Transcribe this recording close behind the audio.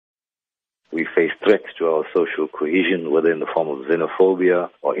We face threats to our social cohesion, whether in the form of xenophobia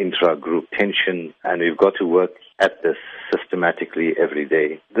or intra-group tension, and we've got to work at this systematically every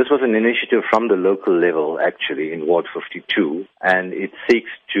day. This was an initiative from the local level, actually, in Ward 52, and it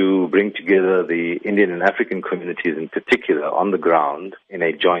seeks to bring together the Indian and African communities in particular on the ground in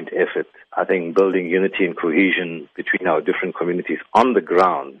a joint effort. I think building unity and cohesion between our different communities on the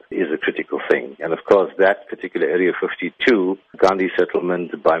ground is a critical thing. And of course, that particular area 52, Gandhi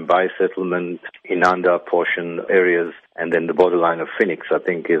Settlement, Bambai Settlement, Inanda portion areas, and then the borderline of Phoenix, I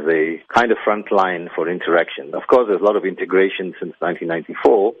think, is a kind of front line for interaction. Of course, there's a lot of integration since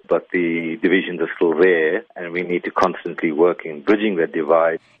 1994, but the divisions are still there, and we need to constantly work in bridging that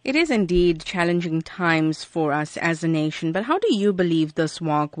divide. It is indeed challenging times for us as a nation, but how do you believe this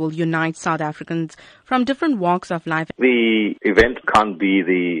walk will unite South Africans from different walks of life? The event can't be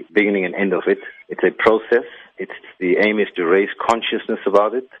the beginning and end of it. It's a process. The aim is to raise consciousness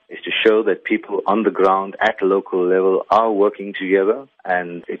about it, is to show that people on the ground at local level are working together,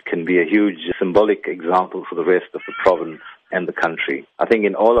 and it can be a huge symbolic example for the rest of the province and the country. I think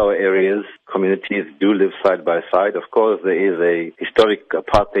in all our areas, communities do live side by side. Of course, there is a historic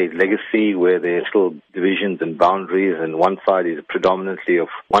apartheid legacy where there are still divisions and boundaries, and one side is predominantly of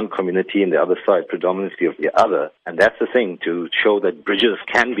one community and the other side predominantly of the other. And that's the thing, to show that bridges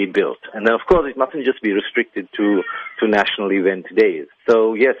can be built. And then, of course, it mustn't just be restricted to national event days.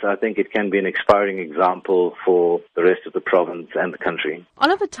 So, yes, I think it can be an inspiring example for the rest of the province and the country.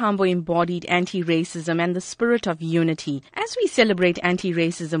 Oliver Tambo embodied anti-racism and the spirit of unity. As we celebrate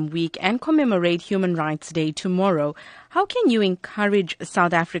Anti-Racism Week and commemorate Human Rights Day tomorrow, how can you encourage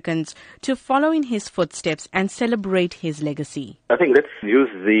South Africans to follow in his footsteps and celebrate his legacy? I think let's use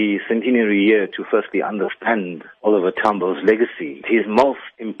the centenary year to firstly understand Oliver Tambo's legacy. His most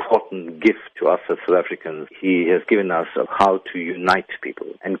important gift to us as South Africans, he has given us of how to unite people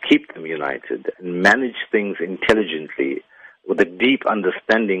and keep them united and manage things intelligently with a deep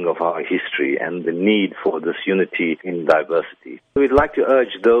understanding of our history and the need for this unity in diversity. We'd like to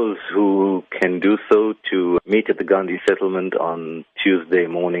urge those who can do so to meet at the Gandhi Settlement on Tuesday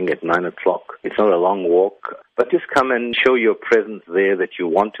morning at 9 o'clock. It's not a long walk, but just come and show your presence there, that you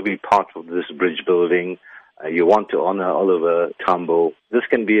want to be part of this bridge building. You want to honor Oliver Tambo. This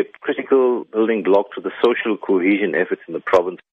can be a critical building block to the social cohesion efforts in the province.